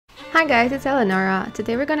Hi guys, it's Eleonora.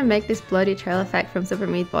 Today we're gonna make this bloody trail effect from Super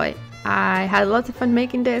Meat Boy. I had lots of fun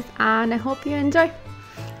making this and I hope you enjoy.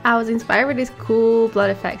 I was inspired with these cool blood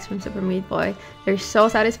effects from Super Meat Boy. They're so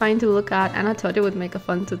satisfying to look at and I thought it would make a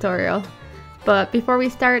fun tutorial. But before we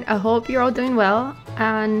start, I hope you're all doing well,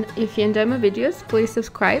 and if you enjoy my videos, please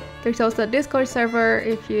subscribe. There's also a Discord server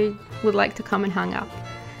if you would like to come and hang out.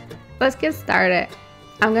 Let's get started.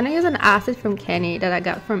 I'm gonna use an asset from Kenny that I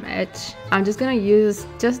got from Edge. I'm just gonna use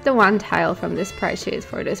just the one tile from this price sheet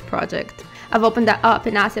for this project. I've opened that up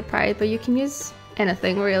in asset price, but you can use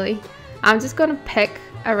anything really. I'm just gonna pick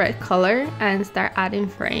a red color and start adding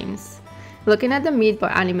frames. Looking at the Meat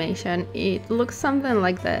Boy animation, it looks something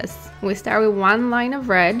like this. We start with one line of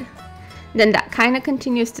red, then that kind of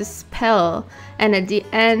continues to spill, and at the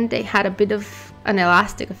end they had a bit of an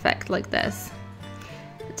elastic effect like this.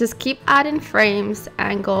 Just keep adding frames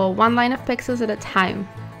and go one line of pixels at a time.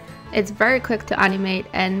 It's very quick to animate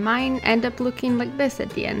and mine end up looking like this at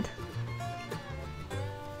the end.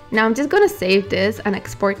 Now I'm just gonna save this and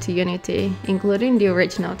export to Unity, including the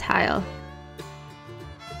original tile.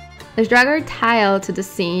 Let's drag our tile to the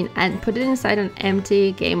scene and put it inside an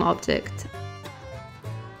empty game object.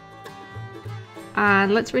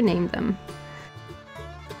 And let's rename them.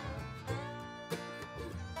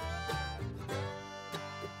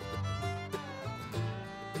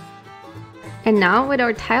 And now with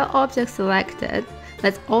our tile object selected,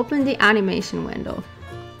 let's open the animation window.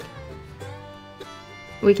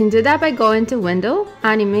 We can do that by going to Window,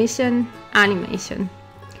 Animation, Animation.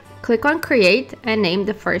 Click on Create and name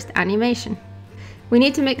the first animation. We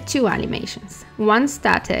need to make two animations. One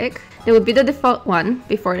static, that would be the default one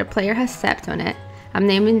before the player has stepped on it. I'm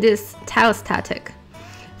naming this tile static.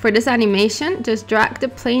 For this animation, just drag the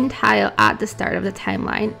plain tile at the start of the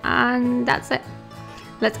timeline and that's it.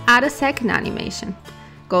 Let's add a second animation.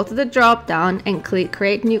 Go to the drop down and click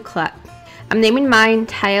Create New Clip. I'm naming mine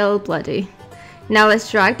Tile Bloody. Now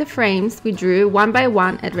let's drag the frames we drew one by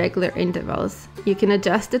one at regular intervals. You can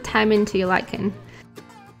adjust the timing to your liking.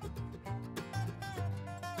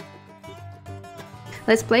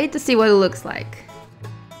 Let's play it to see what it looks like.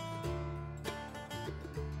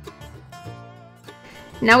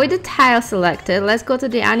 Now with the tile selected, let's go to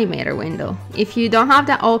the animator window. If you don't have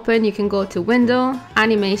that open, you can go to Window,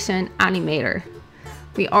 Animation, Animator.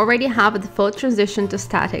 We already have a default transition to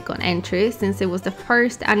static on entry since it was the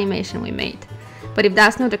first animation we made. But if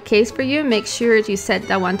that's not the case for you, make sure you set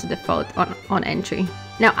that one to default on entry.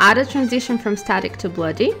 Now add a transition from static to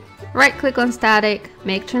bloody. Right click on static,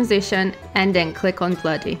 make transition, and then click on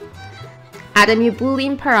bloody. Add a new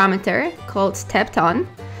boolean parameter called stepped on,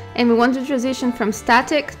 and we want to transition from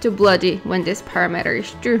static to bloody when this parameter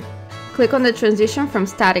is true. Click on the transition from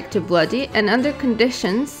static to bloody, and under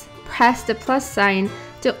conditions, press the plus sign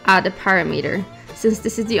to add a parameter. Since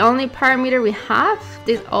this is the only parameter we have,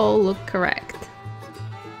 these all look correct.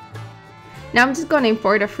 Now I'm just going to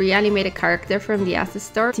import a free animated character from the asset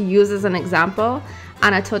store to use as an example,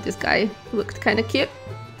 and I thought this guy looked kind of cute.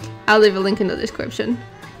 I'll leave a link in the description.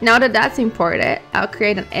 Now that that's imported, I'll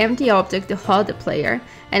create an empty object to hold the player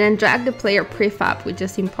and then drag the player prefab we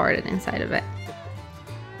just imported inside of it.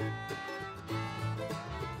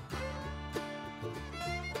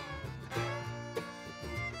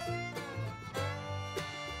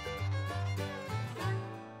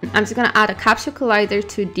 I'm just gonna add a capsule collider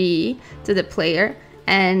to D to the player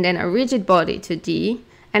and then a rigid body to D,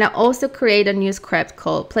 and I'll also create a new script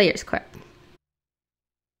called player script.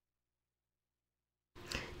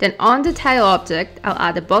 Then on the tile object, I'll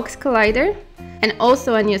add a box collider and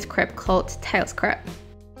also a new script called tile script.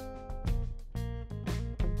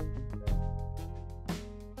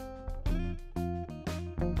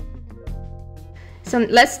 So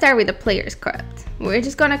let's start with the player script. We're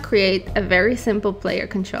just gonna create a very simple player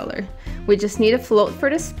controller. We just need a float for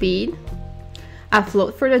the speed, a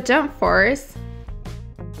float for the jump force,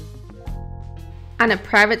 and a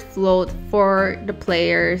private float for the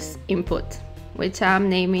player's input, which I'm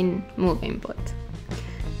naming move input.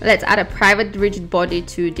 Let's add a private rigid body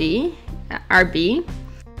to the RB.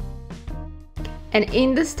 And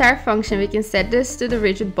in the start function, we can set this to the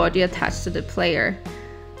rigid body attached to the player.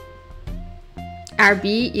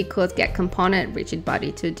 RB equals get component rigid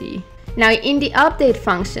body to D. Now in the update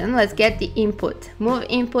function, let's get the input. Move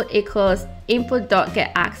input equals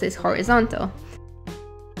input.getAxis horizontal.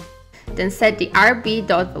 Then set the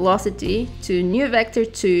RB.velocity to new vector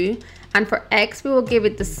 2, and for X we will give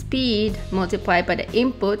it the speed multiplied by the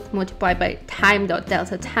input multiplied by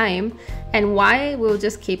time.delta time, and Y we'll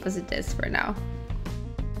just keep as it is for now.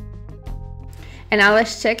 And now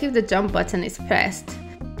let's check if the jump button is pressed.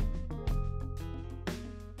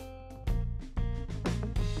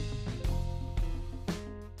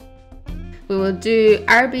 we will do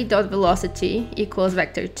rb.velocity equals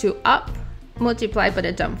vector 2 up multiplied by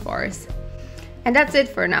the jump force. And that's it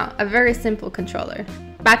for now, a very simple controller.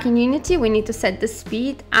 Back in Unity, we need to set the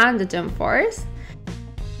speed and the jump force.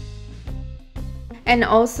 And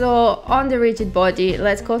also on the rigid body,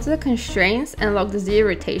 let's go to the constraints and lock the Z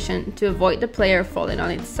rotation to avoid the player falling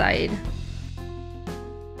on its side.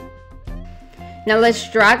 Now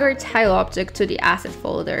let's drag our tile object to the asset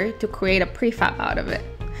folder to create a prefab out of it.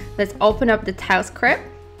 Let's open up the tile script.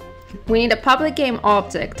 We need a public game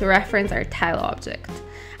object to reference our tile object,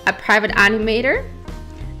 a private animator,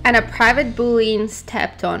 and a private boolean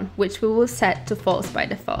stepped on, which we will set to false by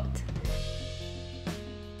default.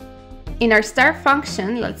 In our start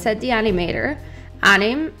function, let's set the animator,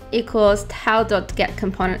 anim equals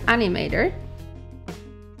tile.getComponentAnimator.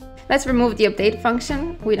 Let's remove the update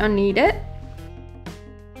function, we don't need it.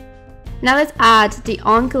 Now let's add the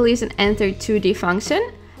onCollisionEnter2D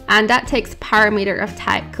function, and that takes parameter of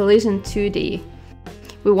type collision2D.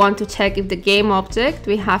 We want to check if the game object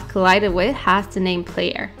we have collided with has the name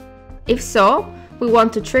player. If so, we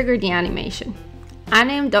want to trigger the animation.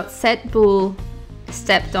 anim.setBool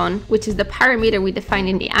stepped on, which is the parameter we defined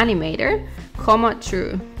in the animator, comma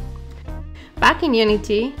true. Back in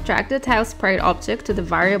Unity, drag the tile sprite object to the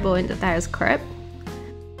variable in the tile script.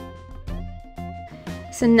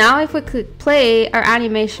 So now if we click play, our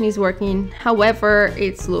animation is working, however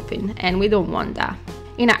it's looping, and we don't want that.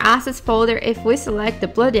 In our assets folder, if we select the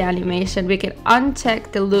bloody animation, we can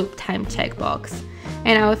uncheck the loop time checkbox.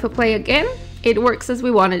 And now if we play again, it works as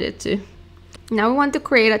we wanted it to. Now we want to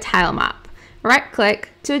create a tile map. Right click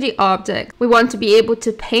to the object. We want to be able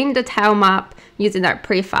to paint the tile map using our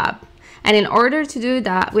prefab. And in order to do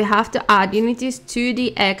that, we have to add Unity's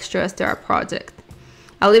 2D extras to our project.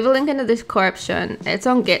 I'll leave a link in the description. It's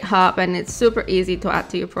on GitHub and it's super easy to add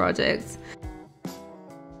to your projects.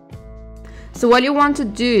 So what you want to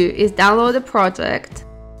do is download the project,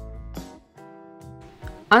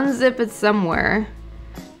 unzip it somewhere,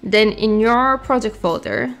 then in your project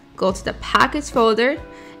folder, go to the package folder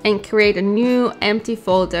and create a new empty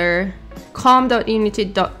folder,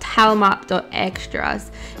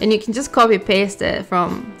 com.unity.tilemap.extras, and you can just copy paste it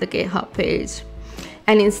from the GitHub page.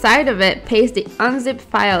 And inside of it, paste the unzipped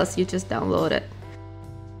files you just downloaded.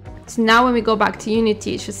 So now when we go back to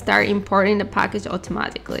Unity, it should start importing the package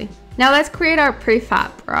automatically. Now let's create our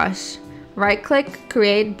prefab brush. Right click,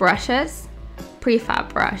 create brushes, prefab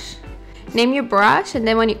brush. Name your brush, and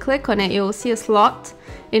then when you click on it, you will see a slot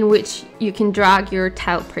in which you can drag your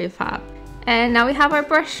tile prefab. And now we have our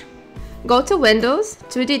brush. Go to Windows,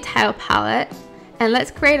 to the tile palette, and let's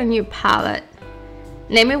create a new palette.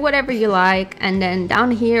 Name it whatever you like, and then down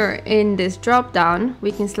here in this drop down,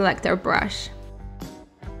 we can select our brush.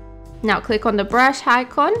 Now click on the brush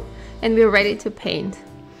icon, and we're ready to paint.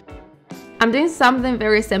 I'm doing something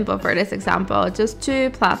very simple for this example, just 2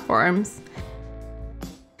 platforms.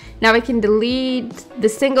 Now we can delete the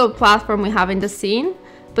single platform we have in the scene,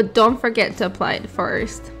 but don't forget to apply it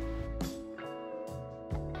first.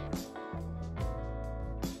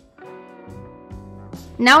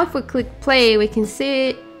 Now if we click play, we can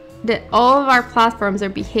see that all of our platforms are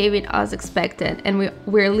behaving as expected, and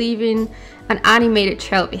we're leaving an animated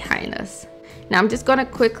trail behind us. Now I'm just gonna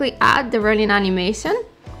quickly add the running animation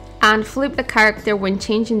and flip the character when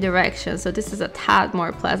changing direction, so this is a tad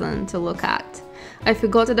more pleasant to look at. If we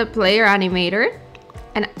go to the player animator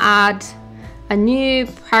and add a new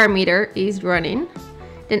parameter is running,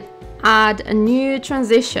 then add a new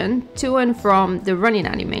transition to and from the running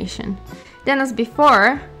animation. Then as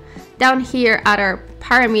before, down here add our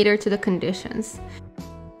parameter to the conditions.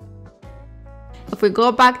 If we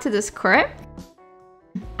go back to the script,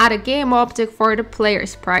 add a game object for the player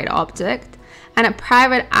sprite object and a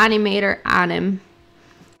private animator anim.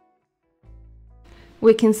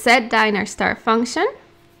 We can set that in our start function.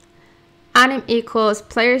 Anim equals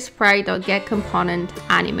player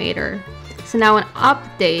sprite.getComponentAnimator. So now on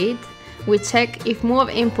update, we check if move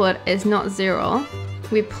input is not 0.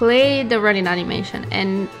 We play the running animation,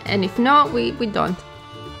 and if not, we don't.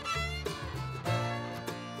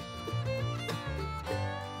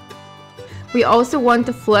 We also want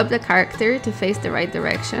to flip the character to face the right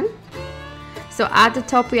direction. So at the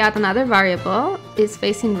top we add another variable, is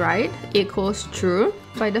facing right equals true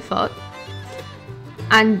by default.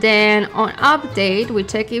 And then on update, we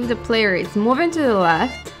check if the player is moving to the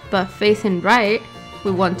left but facing right,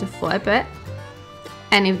 we want to flip it.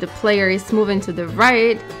 And if the player is moving to the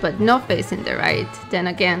right but not facing the right, then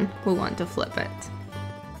again we want to flip it.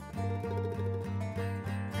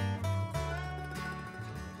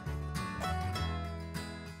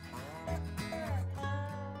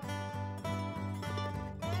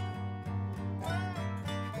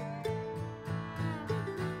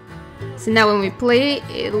 So now when we play,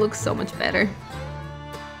 it looks so much better.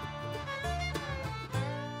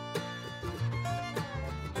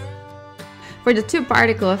 For the two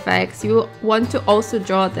particle effects, you want to also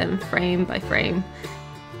draw them frame by frame.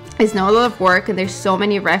 It's not a lot of work and there's so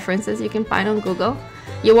many references you can find on Google.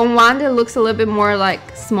 You want one that looks a little bit more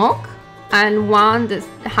like smoke and one that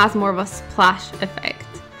has more of a splash effect.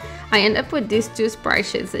 I end up with these two sprite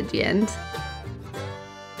sheets at the end.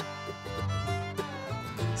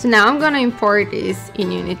 So now I'm gonna import these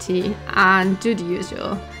in Unity and do the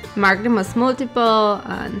usual. Mark them as multiple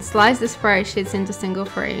and slice the sprite sheets into single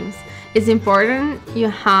frames. It's important you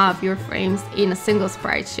have your frames in a single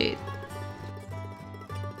sprite sheet.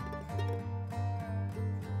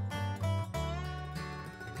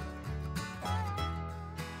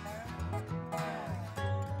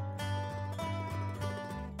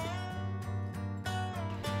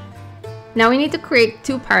 Now we need to create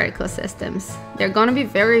two particle systems. They're gonna be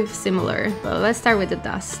very similar, but let's start with the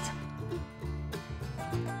dust.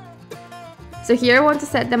 So here I want to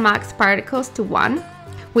set the max particles to 1.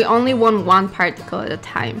 We only want one particle at a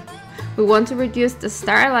time. We want to reduce the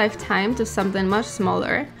star lifetime to something much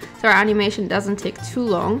smaller, so our animation doesn't take too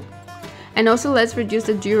long. And also let's reduce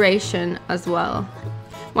the duration as well.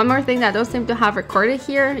 One more thing that I don't seem to have recorded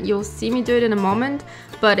here, you'll see me do it in a moment,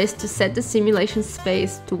 but is to set the simulation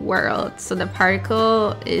space to world, so the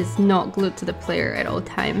particle is not glued to the player at all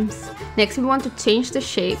times. Next we want to change the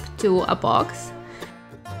shape to a box.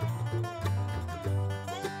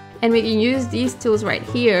 And we can use these tools right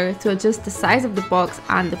here to adjust the size of the box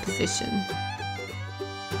and the position.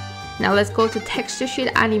 Now let's go to texture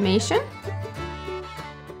sheet animation.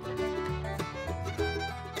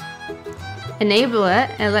 Enable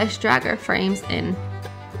it and let's drag our frames in.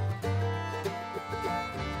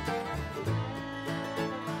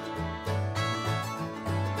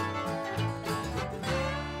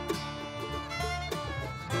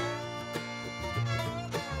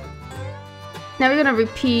 Now we're gonna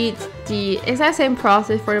repeat the exact same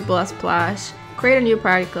process for the blood splash, create a new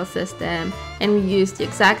particle system, and we use the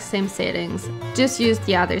exact same settings, just use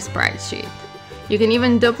the other sprite sheet. You can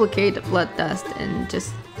even duplicate the blood dust and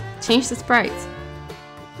just change the sprites.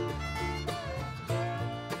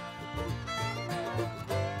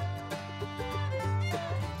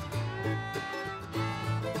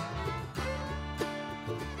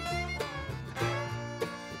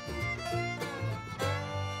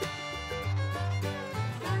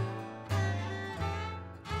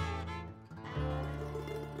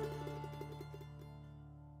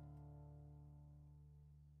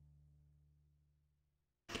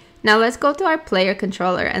 Now let's go to our player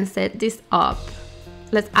controller and set this up.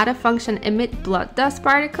 Let's add a function emit blood dust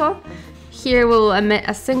particle. Here we will emit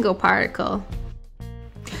a single particle.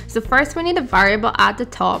 So first we need a variable at the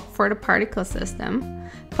top for the particle system,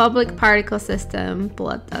 public particle system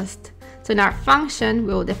blood dust. So in our function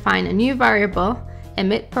we will define a new variable,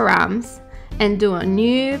 emit params, and do a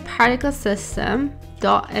new particle system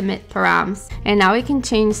dot emit params. And now we can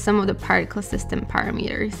change some of the particle system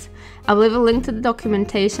parameters. I'll leave a link to the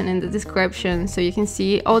documentation in the description so you can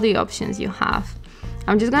see all the options you have.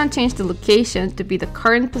 I'm just gonna change the location to be the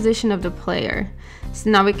current position of the player. So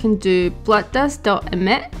now we can do blood dust dot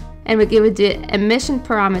emit, and we give it the emission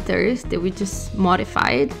parameters that we just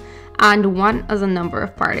modified, and 1 as a number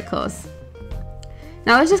of particles.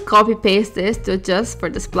 Now let's just copy paste this to adjust for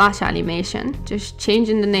the splash animation, just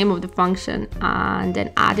changing the name of the function and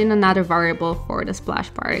then adding another variable for the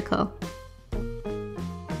splash particle.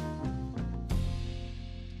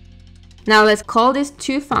 Now let's call these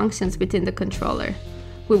two functions within the controller.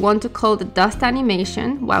 We want to call the dust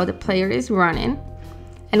animation while the player is running,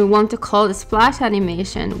 and we want to call the splash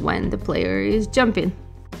animation when the player is jumping.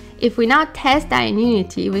 If we now test that in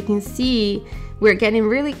Unity, we can see we're getting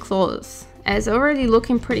really close. It's already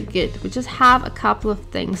looking pretty good. We just have a couple of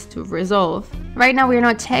things to resolve. Right now we're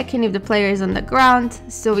not checking if the player is on the ground,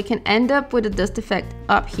 so we can end up with a dust effect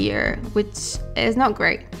up here, which is not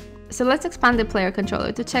great. So let's expand the player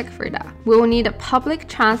controller to check for that. We will need a public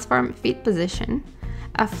transform feet position,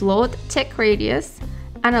 a float tick radius,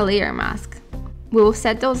 and a layer mask. We will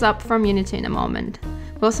set those up from Unity in a moment.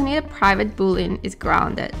 We also need a private boolean is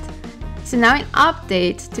grounded. So now in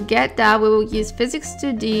update, to get that we will use physics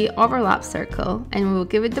 2D overlap circle, and we will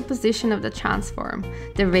give it the position of the transform,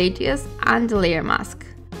 the radius, and the layer mask.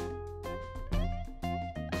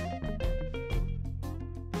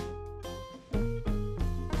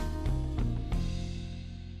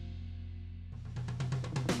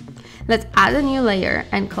 Let's add a new layer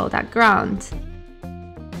and call that ground.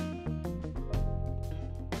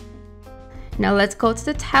 Now let's go to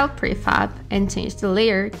the tile prefab and change the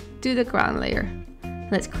layer to the ground layer.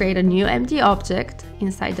 Let's create a new empty object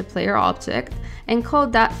inside the player object and call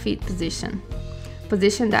that feet position.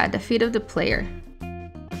 Position that at the feet of the player.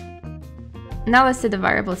 Now let's set the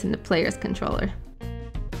variables in the player's controller.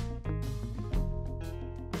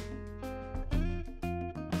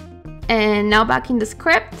 And now back in the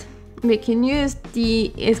script, we can use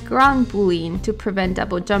the isGround boolean to prevent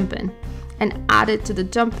double jumping and add it to the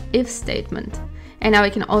jump if statement. And now we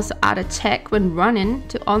can also add a check when running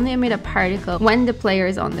to only emit a particle when the player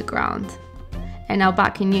is on the ground. And now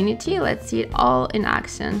back in Unity, let's see it all in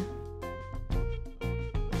action.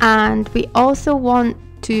 And we also want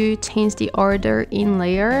to change the order in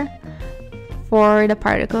layer for the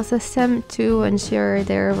particle system to ensure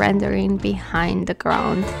they're rendering behind the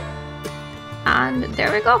ground. And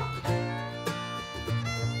there we go.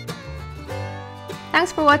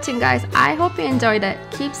 Thanks for watching, guys. I hope you enjoyed it.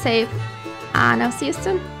 Keep safe, and I'll see you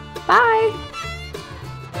soon. Bye!